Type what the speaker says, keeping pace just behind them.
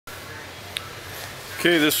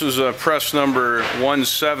Okay, this is press number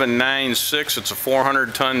 1796. It's a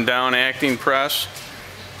 400-ton down acting press.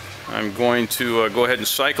 I'm going to go ahead and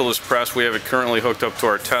cycle this press. We have it currently hooked up to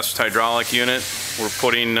our test hydraulic unit. We're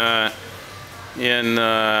putting in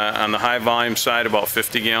on the high volume side about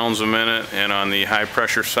 50 gallons a minute, and on the high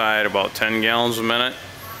pressure side about 10 gallons a minute.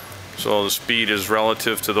 So the speed is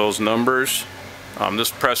relative to those numbers. This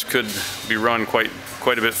press could be run quite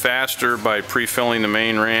a bit faster by pre-filling the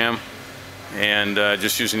main ram and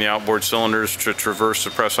just using the outboard cylinders to traverse the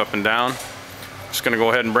press up and down. Just going to go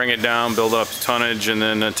ahead and bring it down, build up the tonnage, and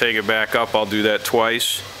then take it back up. I'll do that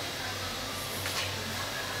twice.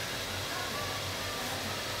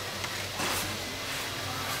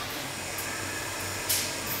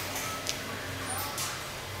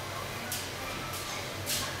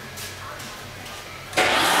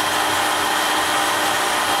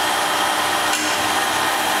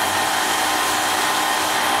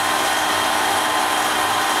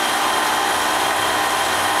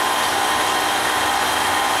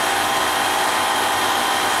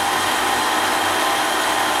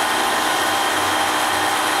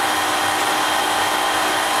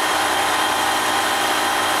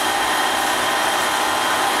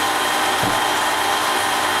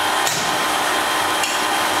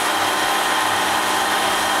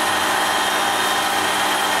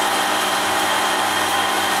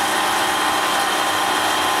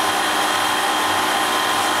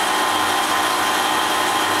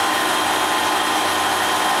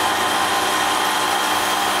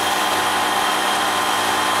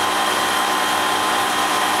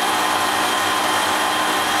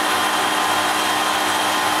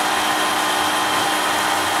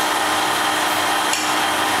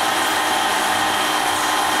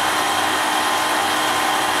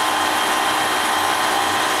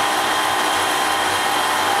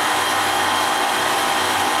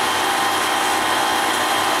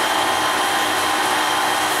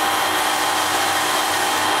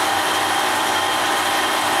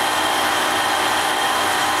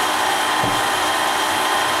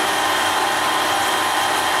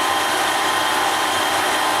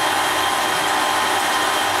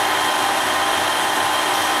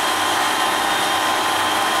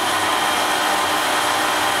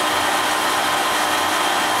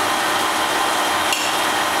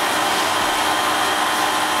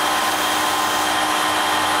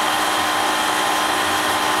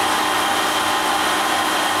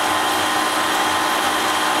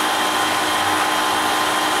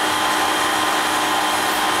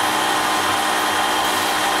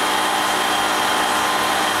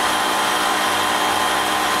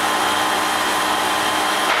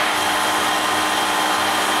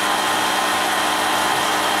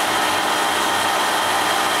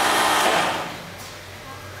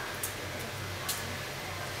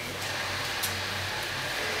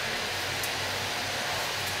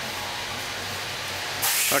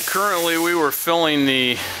 Currently we were filling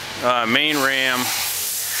the main ram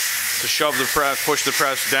to shove the press, push the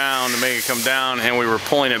press down to make it come down, and we were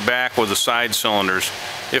pulling it back with the side cylinders.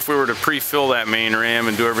 If we were to pre-fill that main ram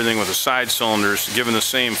and do everything with the side cylinders, given the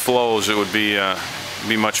same flows, it would be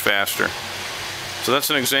much faster. So that's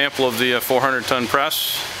an example of the 400-ton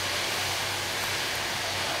press.